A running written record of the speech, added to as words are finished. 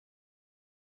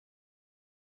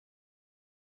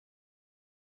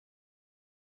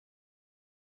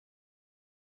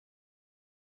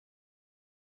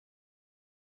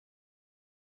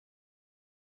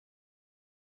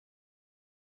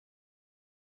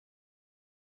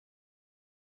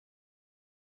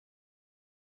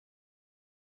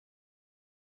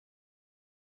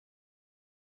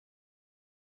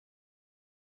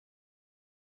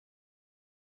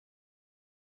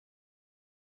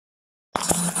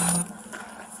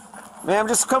Ma'am,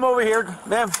 just come over here.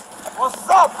 Ma'am. What's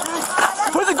up,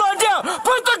 bitch? Put the gun down!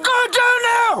 Put the gun down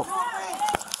now!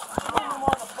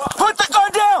 Put the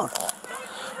gun down!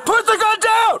 Put the gun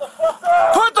down!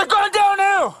 Put the gun down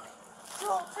now!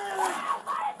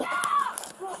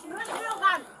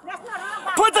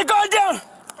 Put the gun down!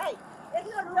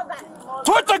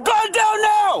 Put the gun down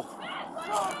now!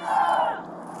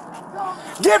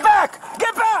 Get back!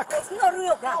 Get back! It's not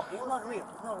real, God. It's not real.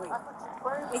 It's not real.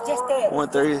 It's just there.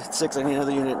 136, I need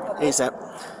another unit ASAP.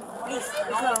 Please, it's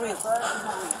not real. It's not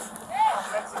real.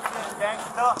 Mexican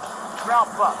gangster, ground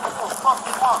fuck. That's what fuck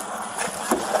you want.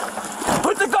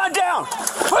 Put the gun down!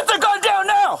 Put the gun down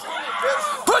now!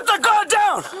 Put the gun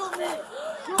down!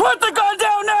 Put the gun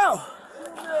down now!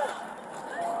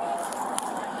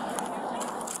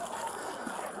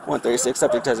 136,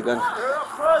 subject has a gun. You're a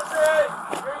pussy!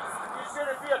 You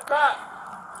shouldn't be a cop.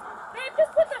 Babe,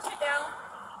 just put that shit down.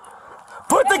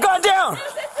 Put the gun down!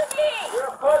 Listen to me. You're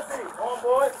a pussy,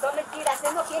 homeboy. Son mentiras,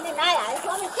 él no tiene nada. Es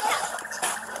son mentiras.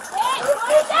 Babe,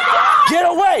 put it down. Get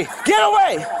away! Get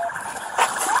away!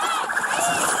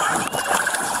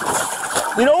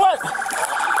 You know what?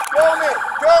 Kill me,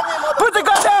 mother. Put the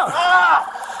gun down!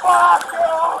 Fuck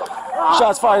you!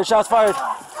 Shots fired, shots fired.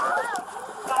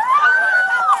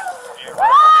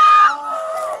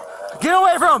 Get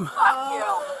away from him! Fuck you.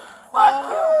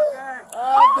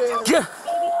 Get,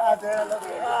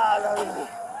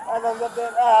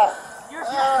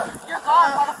 You're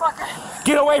gone, motherfucker.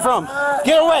 get away from him!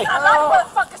 Get away! I'm not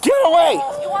motherfucker. Get away!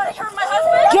 You want to hurt my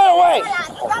husband? Get away!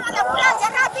 ¡Llama a la ambulancia,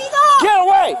 rápido! Get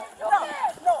away!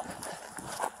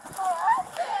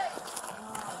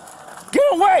 Get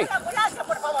away! ¡La ambulancia,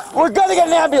 por favor! We're gonna get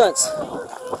an ambulance!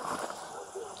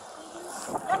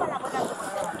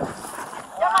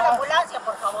 ¡Llama a la ambulancia,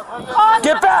 por favor!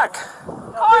 Get back!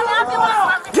 Call an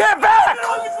ambulance. Get back!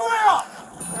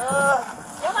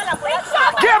 ¡Llama a la ambulancia!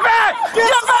 Get back!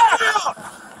 Get back!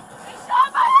 They shot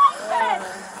my husband.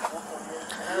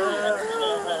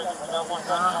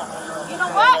 You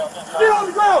know what? Get on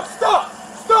the ground! Stop!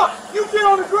 Stop! You get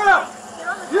on the ground!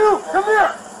 You, come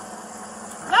here!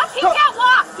 No, he can't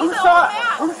walk. He's Who an shot? old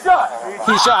man. Who shot?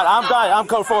 He shot. I'm guy. I'm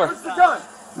code 4. Where's the gun?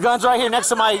 The gun's right here next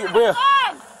to my wheel.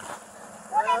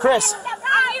 Chris, I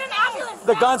need an ambulance.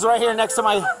 the gun's right here next to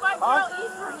my.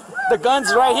 The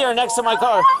gun's right here next to my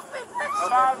car.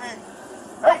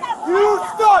 Hey, you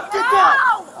stop! Get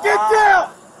down! Get down!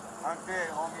 I'm dead,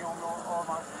 homie.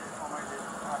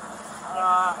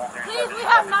 Please, we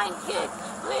have 9 kids.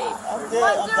 Please. I'm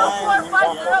dead.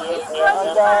 10450 East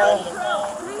Coyote Trail.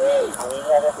 Please.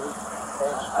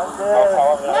 I'm dead.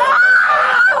 No!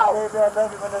 Baby, I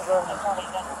love you, Vanessa.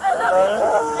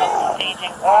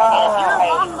 You're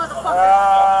wrong, motherfucker.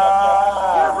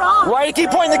 You're wrong. Why do you keep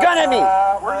pointing the gun at me?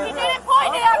 He didn't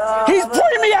point it at you. He's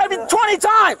pointing me at me 20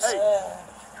 times!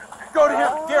 Go to him.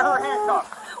 Get her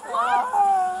handcuffed.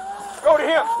 Go to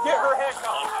him. Get her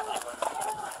handcuffed.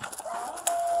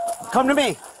 Come to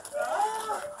me.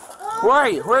 Where are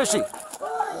you? Where is she?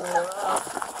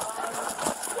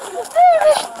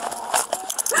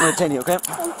 I'm gonna detain you, okay?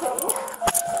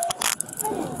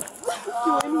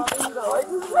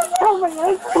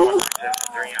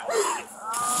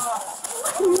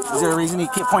 Is there a reason you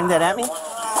keep pointing that at me?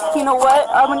 You know what?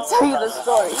 I'm gonna tell you the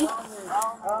story.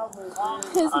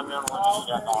 His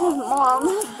mom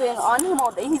has been on him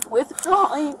all day. He's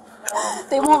withdrawing.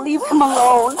 They won't leave him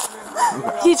alone.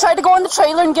 He tried to go in the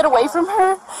trailer and get away from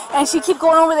her, and she keep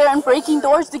going over there and breaking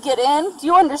doors to get in. Do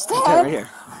you understand? Okay, right here.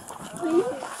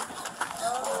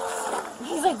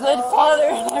 He's a good father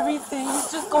and everything.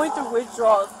 He's just going through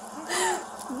withdrawals.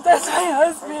 That's my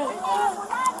husband.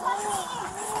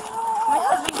 My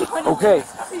husband. Okay.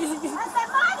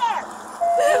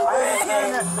 I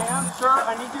understand that, ma'am, sir.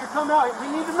 I need you to come out. We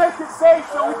need to make it safe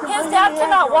so we can His bring dad you in.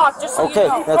 cannot walk, just so Okay, you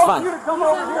know. that's fine. You to come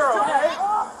over here, okay?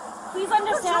 Please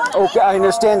understand. Okay, I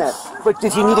understand that. But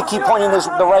did you need to keep pointing the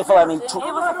rifle at me? It was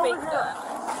a fake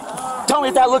gun. Tell me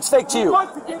if that looks fake to you.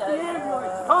 Want to get the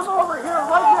ambulance? Come over here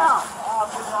right now.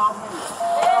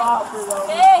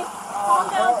 Hey, calm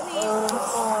down, please.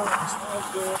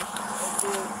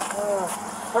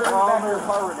 Put her in the back of your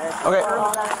car, Renee. Okay.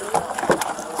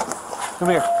 Come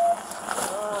here.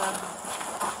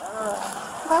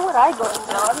 Why would I go to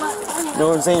jail? I'm not doing it. No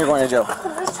one's saying you're going to jail.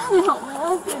 I'm just trying to help my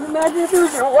husband. Imagine if it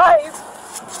was your wife.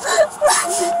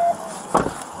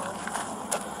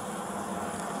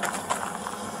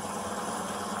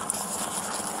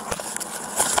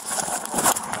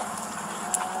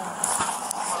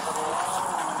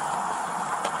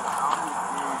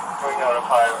 We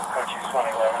notified Cochise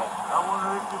County Jail.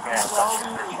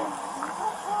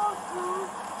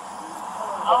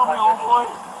 Help me, old boy.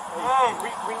 Hey,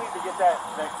 we need to get that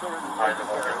clear in the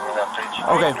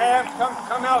Okay. Man,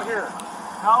 come out here.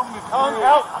 Help me. Come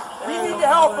out. We need to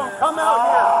help him. Come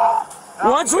out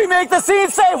here. Once we make the scene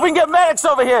safe, we can get medics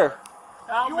over here.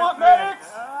 You want medics?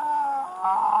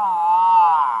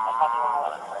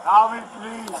 Help me,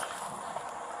 please.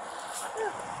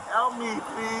 Help me,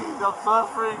 please. I'm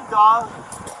suffering, dog.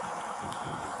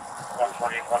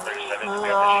 140, 137, we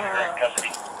have the shooter in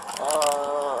custody.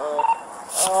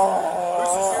 Who's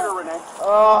the shooter, Rene?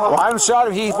 Well, I'm shot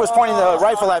him. He was pointing the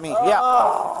rifle at me. Yeah.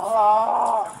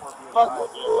 Fuck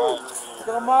you.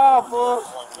 Come on, fool.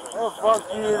 Oh, fuck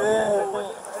you,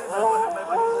 then.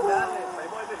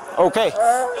 Okay.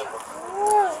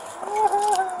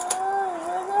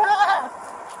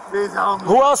 Please help me.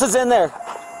 Who else is in there?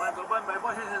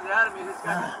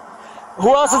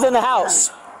 Who else is in the house?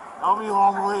 Help me,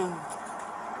 homeboy.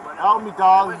 Help me,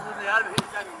 dog.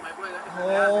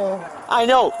 I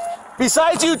know.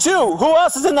 Besides you two, who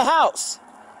else is in the house?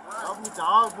 Help me,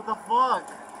 dog. What the fuck?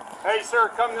 Hey, sir,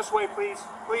 come this way, please.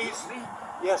 Please.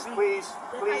 Yes, please.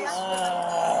 Please.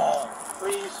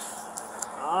 Please.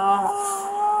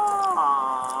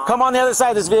 Come on the other side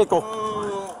of this vehicle.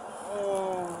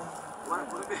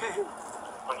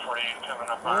 148 coming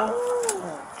up on the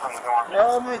north.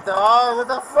 Help me, dog. What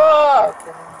the fuck?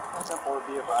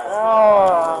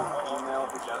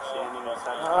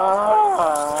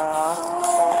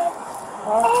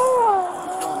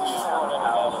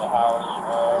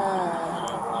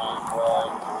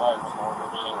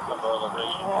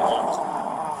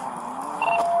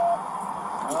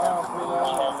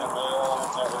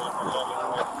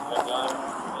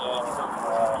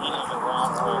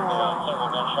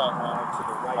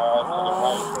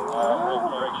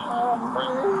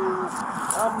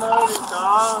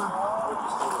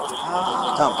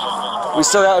 Come. We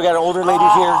still got an older lady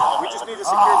here. We just need to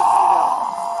secure the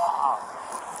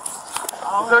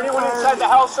Is there anyone inside the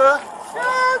house, sir?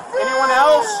 Anyone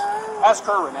else? Ask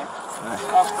her, Rene. Ask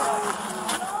her.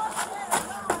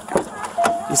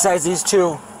 Besides these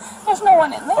two, There's no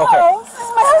one in the Okay. house. Is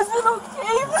my husband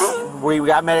okay? we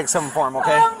got medics coming for him, I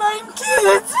okay? have 9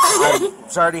 kids. I'm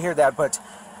sorry to hear that, but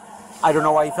I don't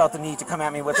know why you felt the need to come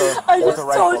at me with a I with just a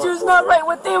rifle. told you it's not right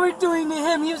what they were doing to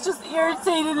him. He was just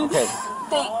irritated. And Okay.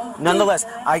 Nonetheless,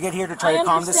 I get here to try to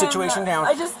calm the situation down.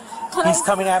 He's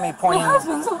coming at me, pointing. My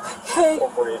husband's okay.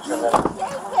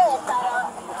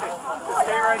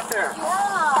 Stay right there.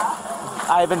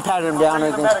 I haven't patted him down or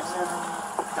anything.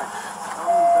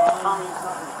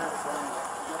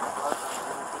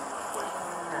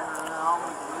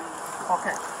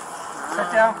 Okay. Sit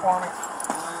down for me.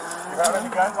 You got any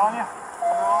guns on you?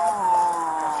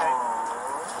 Okay.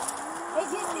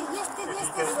 It's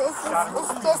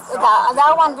just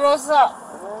that one dress up.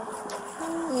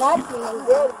 Nothing in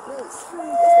there, please. It's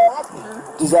nothing.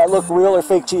 Does that look real or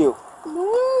fake to you?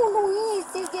 No,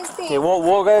 it's just Okay,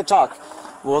 we're gonna talk.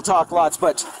 We'll talk lots,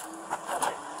 but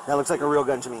that looks like a real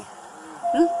gun to me.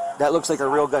 That looks like a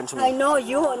real gun to me. I know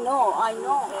you know, I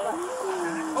know.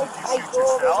 I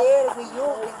go over there with you,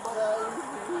 but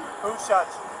Who shot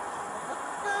you?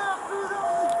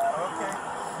 Okay.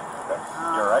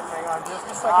 You're right. Hang on just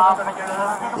a second. I'm going to get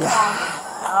another.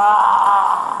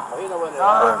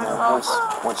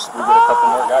 Once we get a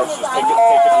couple more guys, just take a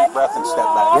deep breath and step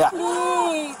back. Yeah.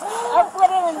 please, I'll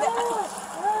put it in the...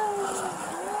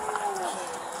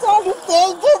 Don't you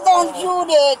take it, don't shoot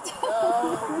it.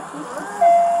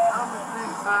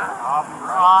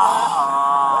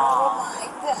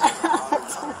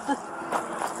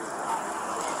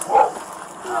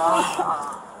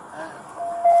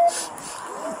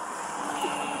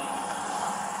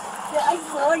 I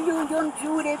saw you, don't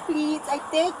shoot it, please. I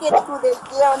take it to the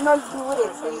jail, no shoot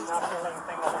it, please.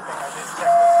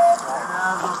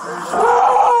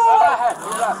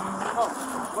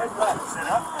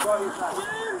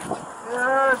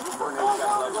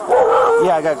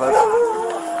 Yeah, I got gloves.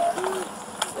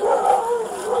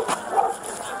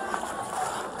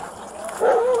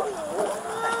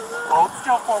 Hold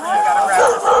still for me. I got to wrap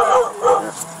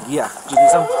this. Yeah. Did you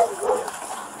need some?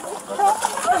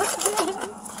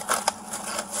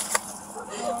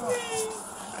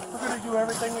 We're going to do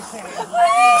everything we can.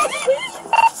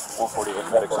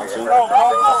 148 medics on scene. Go, go,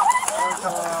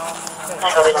 go.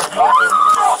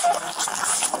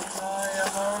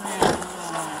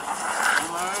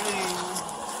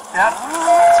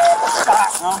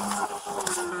 Stop.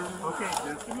 Okay,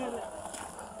 just a minute.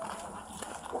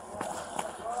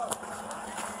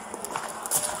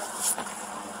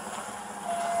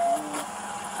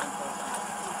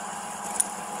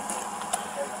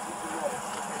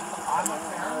 I'm up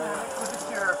there with the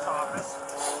sheriff's office.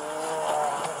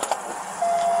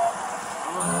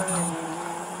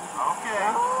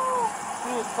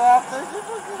 Okay,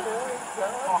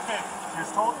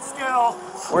 just hold still.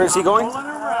 Where is he going? Rolling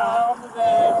around.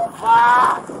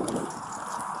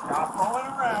 Not rolling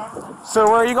around. Sir,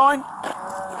 where are you going?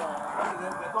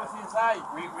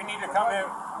 We need to come in.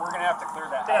 We're going to have to clear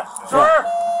that house. Sir!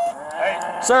 Hey,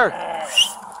 Sir,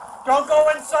 Don't go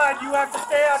inside. You have to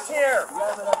stay out here.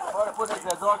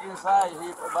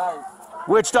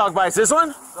 which dog bites? This one?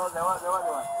 Yeah,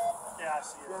 I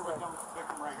see it.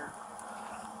 victim right here.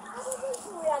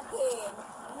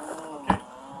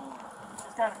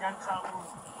 He's got a gunshot wound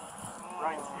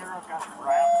right here. I've got the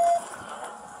wrap.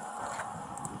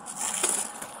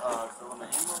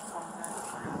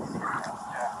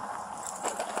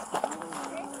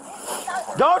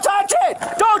 Don't touch it!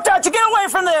 Don't touch it! Get away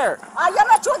from there!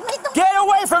 Get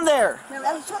away from there!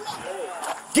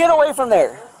 Get away from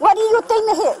there! What do you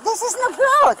think here? This is not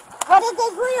good. What is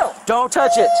this real? Don't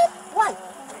touch it! What?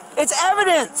 It's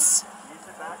evidence!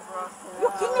 You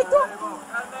kill me too?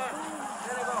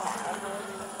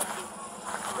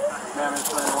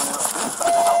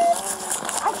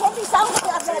 I can't be down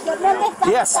with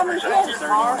the Yes.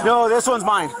 No, this one's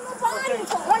mine.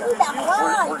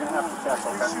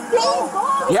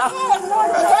 Yeah.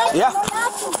 Yeah.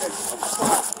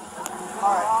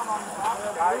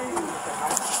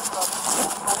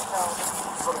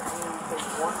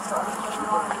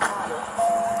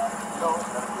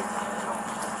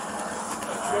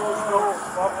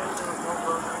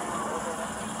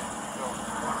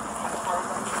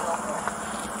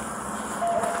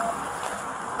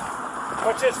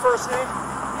 What's his first name?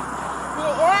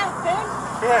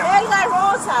 Helgar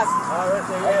Rosas.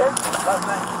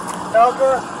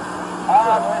 Helgar?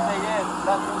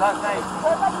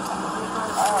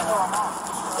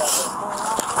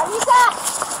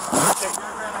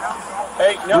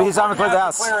 Hey, no. We need time to clear the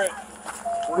house. Clear it.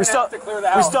 We still have to clear the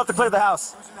house. have to clear the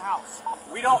house.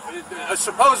 We don't,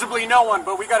 supposedly no one,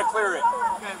 but we got to clear it.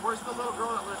 Okay, where's the little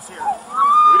girl that lives here?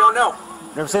 We don't know.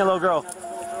 Never seen a little girl.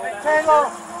 Hey,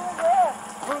 Tango!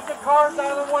 Move the cars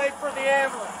out of the way for the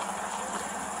ambulance.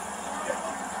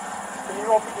 Can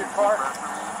you open your car?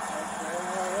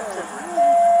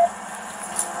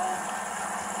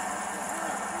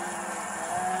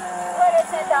 What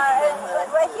is it?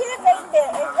 Right here, they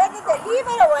leave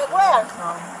it away. Where?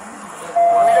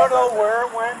 We don't know where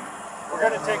it went. We're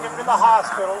going to take him to the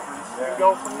hospital and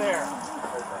go from there.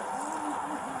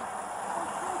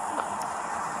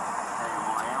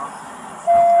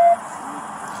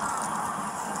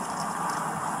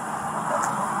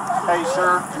 Hey,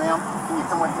 sir, ma'am, can you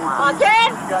come with me?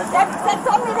 Again? They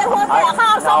told me they want their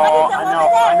house.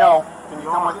 I know. Can you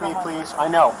come with me, please? I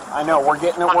know. We're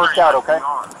getting it worked out, okay?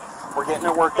 We're getting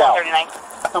it worked out.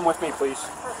 Come with me, please.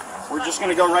 We're just going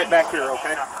to go right back here,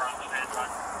 okay?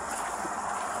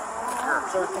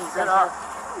 Sir, can you come here?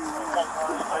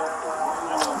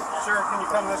 Sir, can you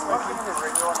come this way?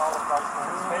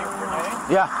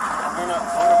 Yeah. I'm gonna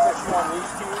put you on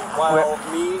these two while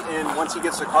me and once he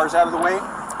gets the cars out of the way,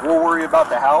 we'll worry about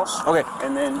the house. Okay.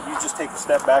 And then you just take a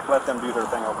step back, let them do their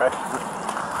thing, okay?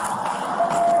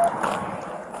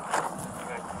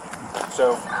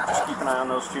 So just keep an eye on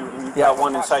those two. And you've got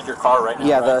one inside your car right now.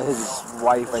 Yeah, right? his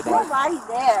wife, I think. Nobody's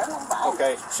there.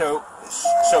 Okay, so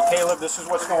Caleb, this is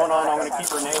what's going on. I'm going to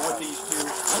keep Rene with these two.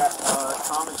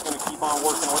 Tom is going to keep on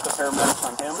working with the paramedics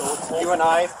on him. You and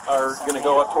I are going to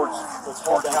go up towards the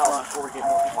down front before we get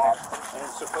more people. And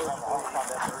supposedly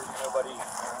there's nobody.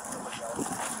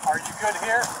 Are you good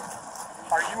here?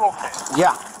 Are you okay?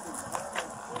 Yeah.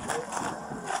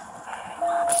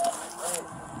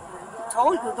 I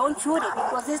told you, don't shoot it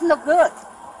because it's no good.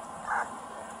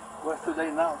 What's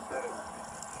today now, sir?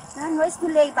 No, it's too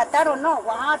late, but I don't know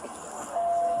what happened.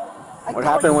 What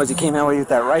happened was he came out with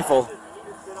that rifle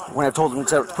when I told him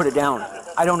to put it down.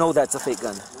 I don't know that's a fake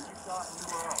gun.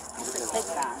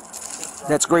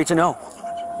 That's great to know.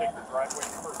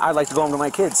 I'd like to go home to my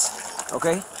kids,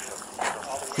 okay?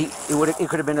 It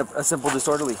could have been a simple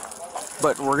disorderly.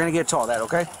 But we're going to get to all that,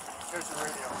 okay? Here's the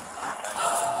radio.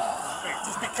 Hey,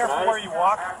 just be careful where you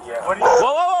walk. Yeah. What do you,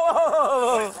 Whoa, whoa, whoa,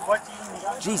 whoa, whoa. what do you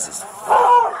need? Jesus.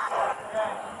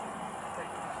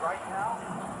 Right now,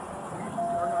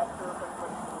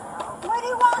 What do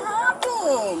you want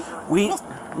happen?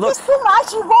 Look. It's too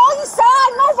much. You go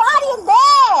inside. Nobody in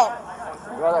there.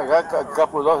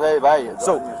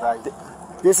 So,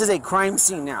 this is a crime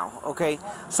scene now, okay?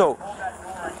 So,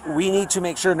 we need to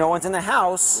make sure no one's in the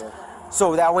house,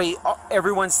 so that way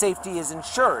everyone's safety is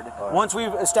ensured. Once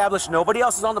we've established nobody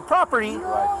else is on the property,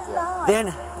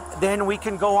 then we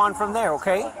can go on from there,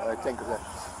 okay? I think that.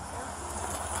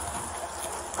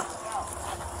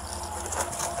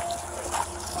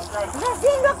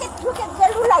 Look at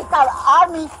they look like an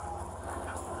army.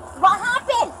 What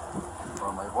happened?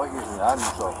 Well, my boy is in the army,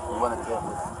 so we want to get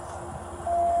with.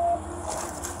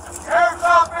 Hands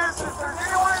up, business. There's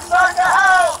anyone inside the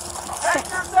house. Take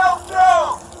yourself through.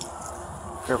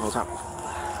 Careful, Tom.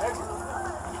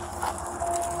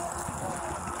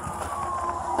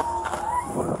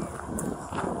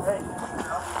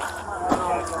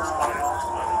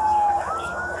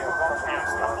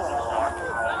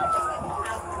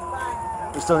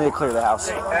 We still need to clear the house.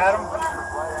 Adam,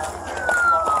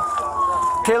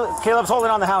 Caleb's holding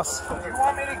on the house. do you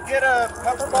want me to get a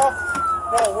pepper ball?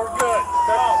 No, we're good.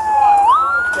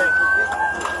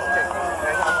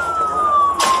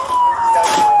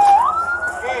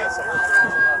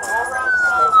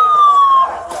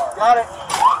 Got it.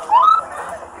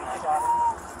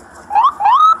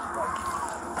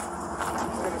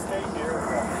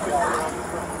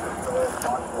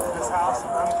 This house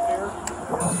uncleared.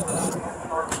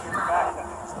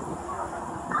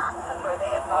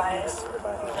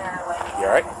 You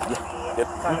alright?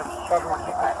 Kind of covering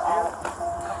people here.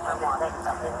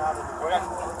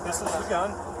 This is the gun.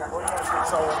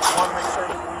 So you want to make sure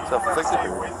that we Self-inflicted? stay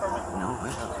away from it. No, I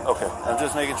haven't. Okay, I'm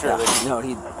just making sure that No,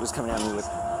 he was coming at me with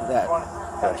that. You want to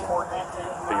kind of coordinate too.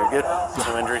 but you're good.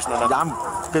 No injuries, no nothing. I'm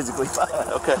physically fine.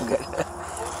 Okay. I'm good.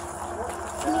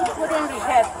 You need to put in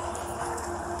rehab.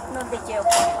 Not the jail.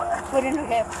 Put in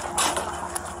rehab.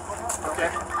 Okay.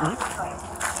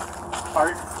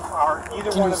 Are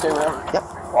either one of you? Yep.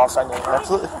 I'll sign you.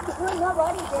 Absolutely.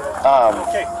 Nobody there.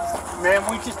 Okay, ma'am,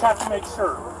 we just have to make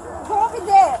sure. Go over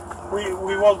there.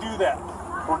 We will do that.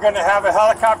 We're going to have a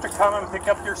helicopter come and pick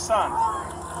up your son.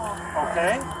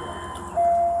 Okay?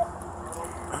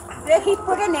 He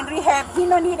put in rehab. He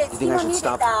don't need it. You think I should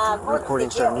stop recording,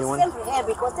 start a new one? Rehab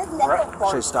because it's never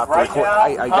Should I stop the Right record? now,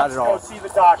 I got it all. Go see the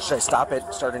doctor. Should I stop it?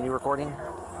 Start a new recording?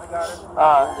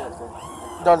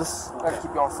 No, this. I gotta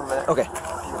keep going for a minute. Okay.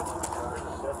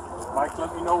 Mike,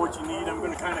 let me know what you need. I'm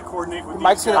going to kind of coordinate with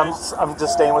Mike's you. gonna. I'm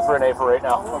just staying with Rene for right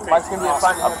now. Okay. Mike's gonna be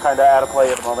fine. I'm kind of out of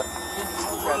play at the moment.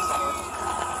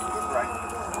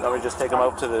 Want me to just take him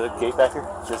out to the gate back here?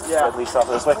 Just Yeah. at least off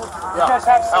this way? Yeah.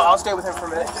 I'll stay with him for a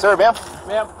minute. Sir, ma'am.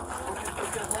 Ma'am.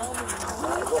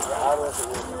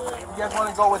 You guys want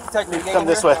to go with the technique? Come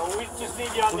this way. We just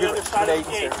need you on the other side of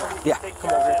the gate. Yeah.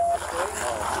 Come over.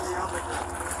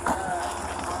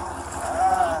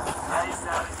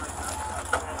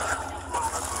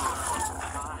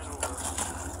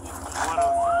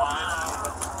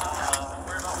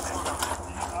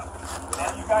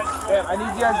 Ma'am, I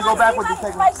need you guys to go back with the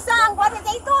technique. My son, what are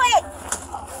they doing?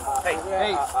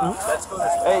 Hey. Let's go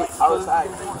this way. Hey, outside.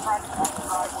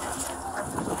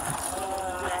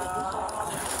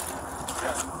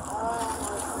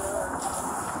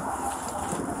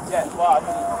 Yeah, well, I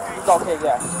mean, he's okay,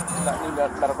 yeah. He's not need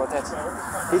medical attention.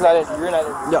 He's not injured. You're not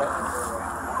injured. No.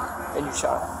 Right? And you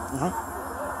shot.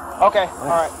 Okay,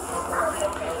 alright.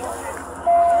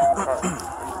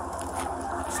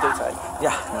 Stay tight.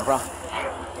 Yeah, no problem.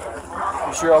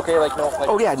 You sure okay? Like, no, like.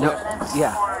 Oh, yeah, no.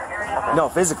 Yeah. No,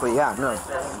 physically, yeah, no.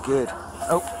 Good.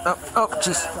 Oh,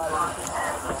 jeez.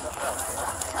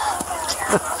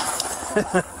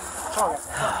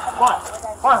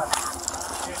 What?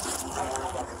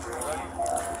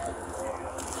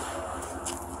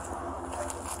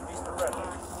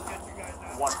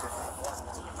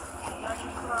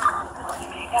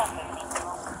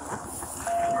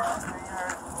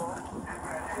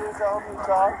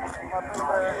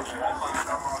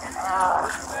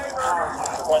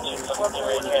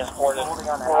 Transported, holding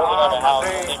on a house,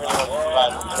 even if it's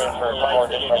provided transfer to more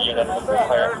different units to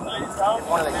clear.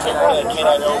 One of the canines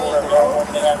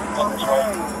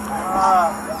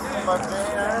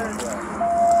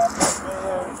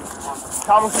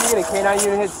Tom, can you get a canine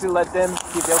unit to let them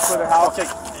see if they'll clear their house? Okay,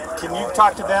 can you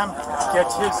talk to them? Get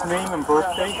his name and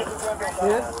birthday?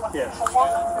 Yes.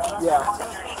 Yeah.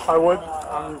 I would.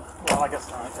 Well, I guess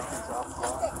not. I think so.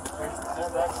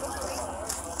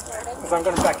 Because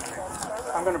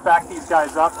I'm gonna back these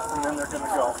guys up, and then they're gonna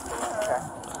go. Okay,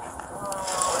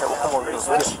 we'll come over to the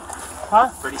switch. Huh?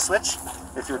 Pretty switch?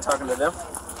 If you're talking to them.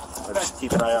 Or just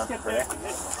keep an eye on Renee.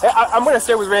 Hey, I'm going to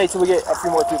stay with Renee until we get a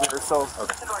few more people here, so.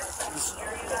 Okay.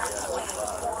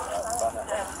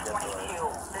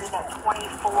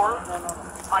 24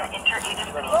 on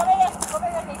inter-agency.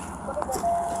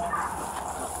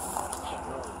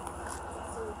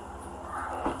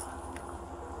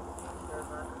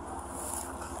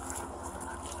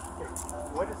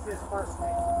 What is his first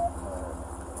name?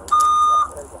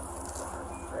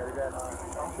 Very good.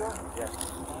 Yes.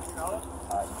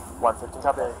 115,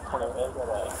 top of 28.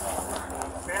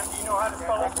 Ma'am, do you know how to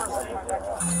spell his first name?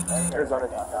 Arizona.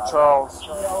 Charles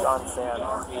John Fan.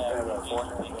 You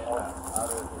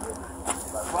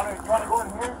want to go in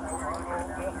here?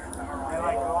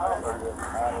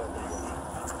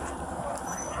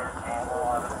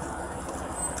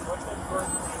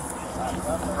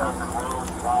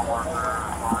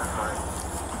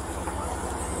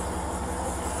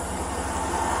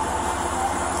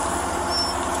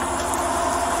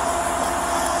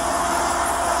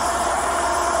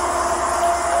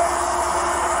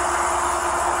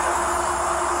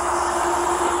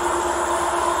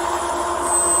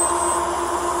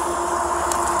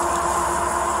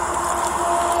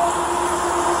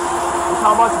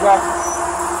 How much, guys?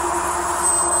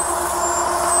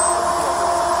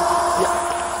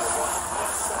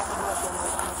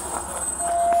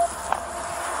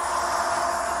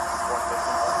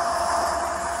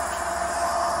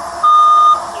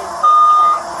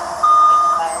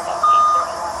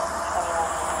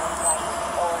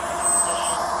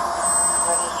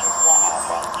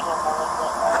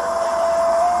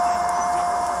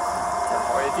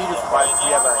 If you just provide,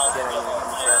 you have a dinner, you can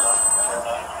share that.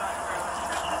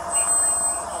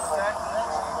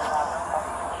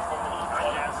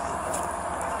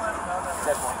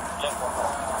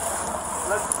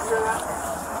 Let's hear that.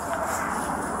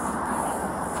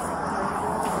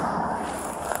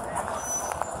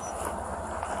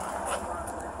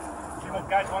 You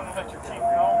guys want to let your chief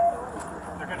know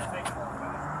they're going to take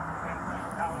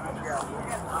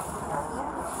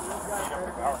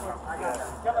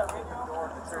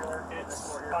it's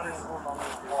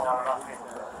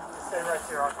stay right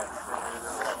there.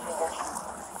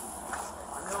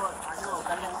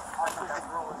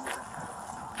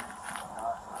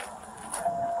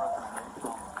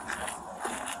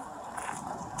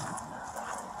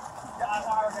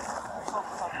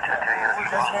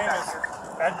 His name is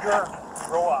Helgar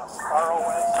Rosas,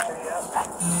 R-O-S-A-S.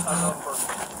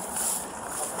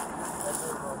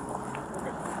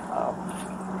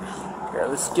 Here,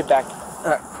 let's get back.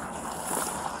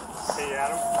 Hey,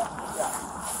 Adam.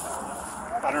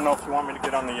 I don't know if you want me to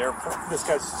get on the air. This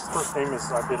guy's first name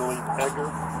is, I believe,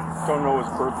 Helgar. Don't know his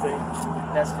birthday.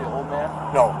 That's the old man?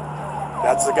 No,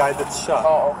 that's the guy that's shot.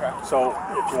 Oh, okay. So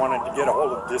if you wanted to get a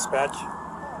hold of dispatch,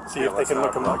 see if they can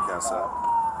look him up.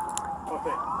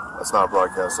 Okay. Let's not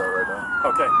broadcast that right now.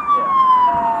 Okay. Yeah.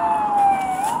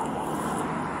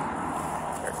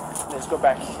 Here, let's go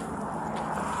back. Wait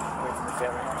for the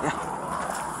family. Yeah.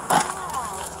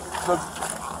 Look,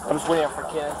 I'm just waiting for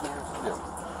Ken.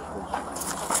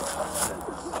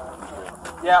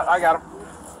 Yeah, I got him.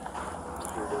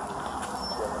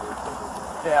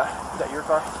 Yeah, is that your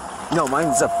car? No,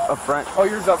 mine's up front. Oh,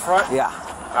 yours up front? Yeah.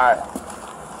 Alright.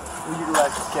 We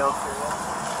utilize the scale here, yeah?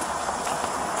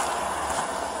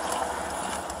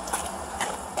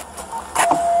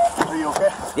 Are you okay?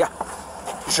 Yeah.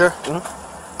 You sure? Mm-hmm.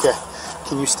 Okay.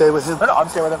 Can you stay with him? No, I'm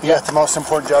staying with him. Yeah, it's the most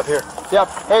important job here. Yep.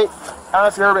 Hey, I don't know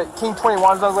if you heard it. King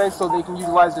 21's on the way, so they can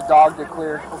utilize the dog to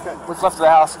clear what's left of the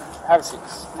house. Have a seat.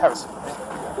 Have a seat.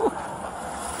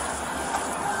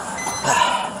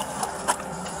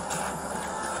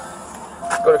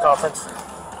 Go to conference.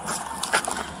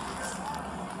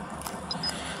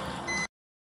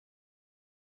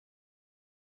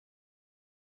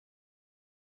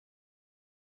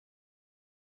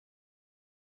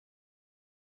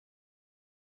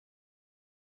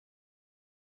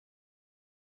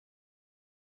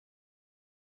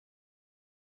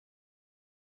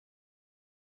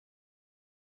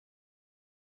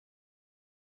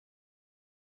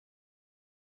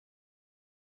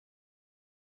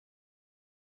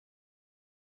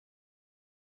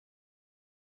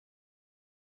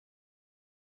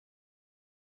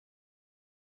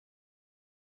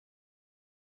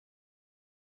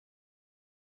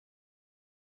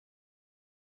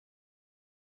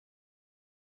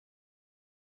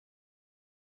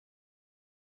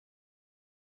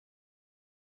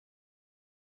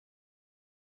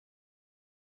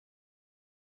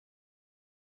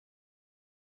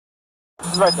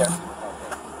 She's right there.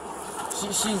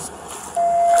 She's...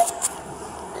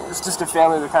 It's just a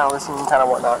family that kind of listen and kind of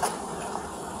whatnot.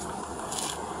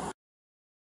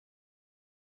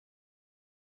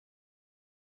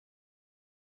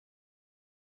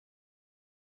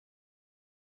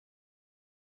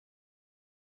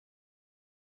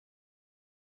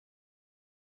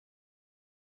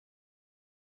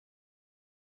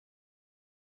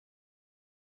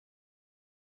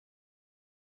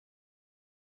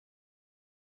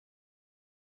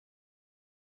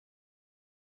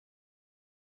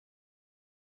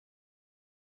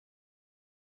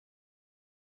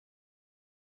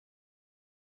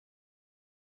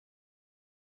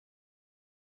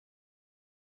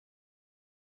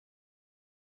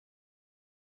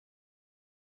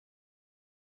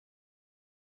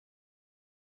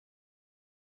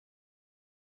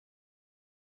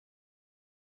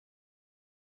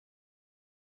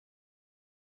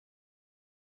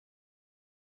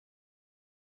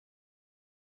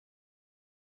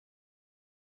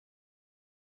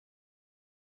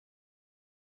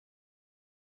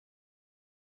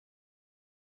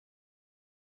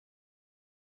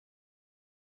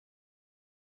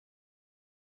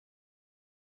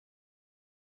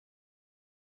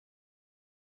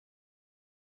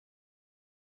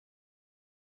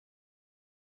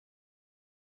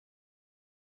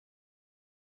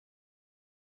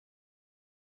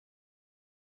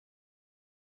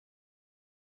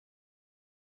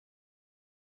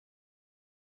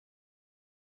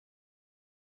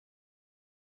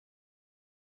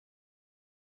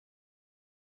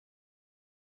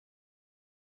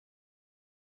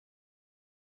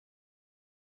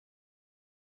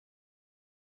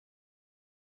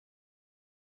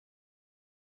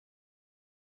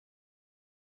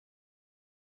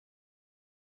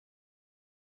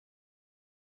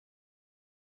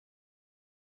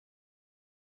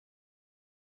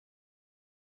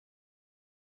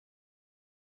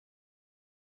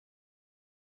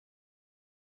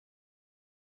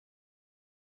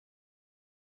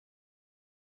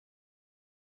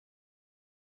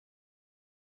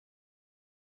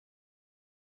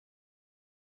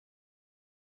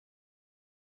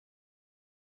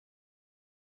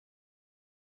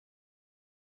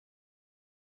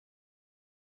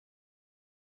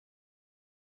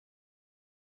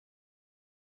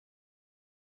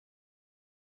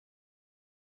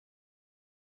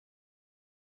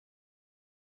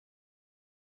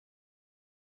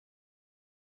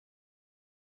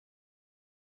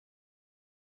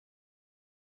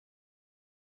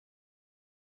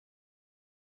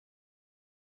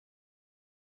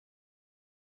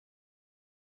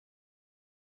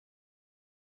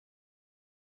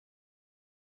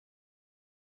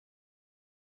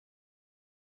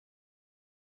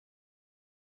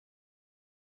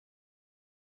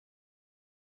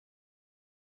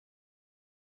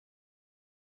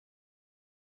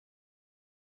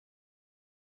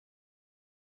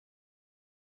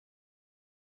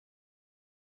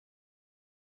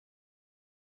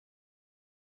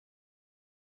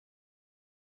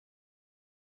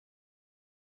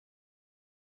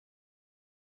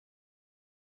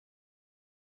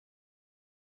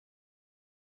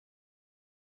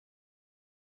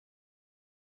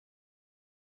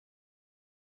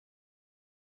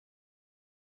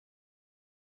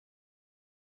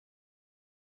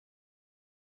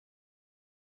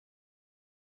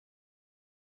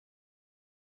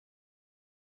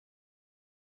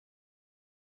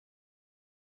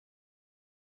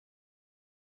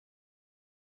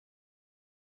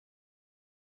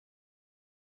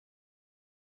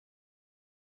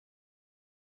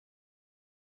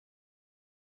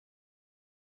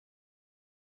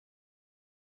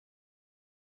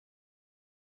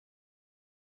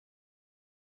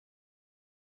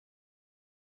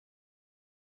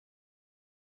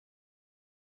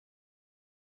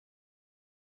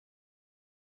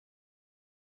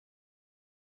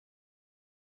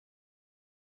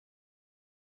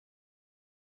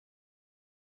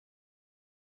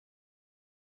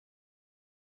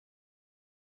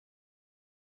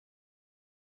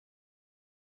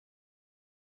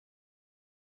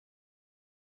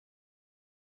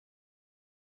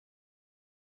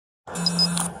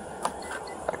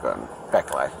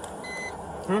 Back live.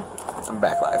 I'm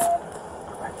back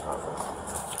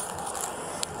live.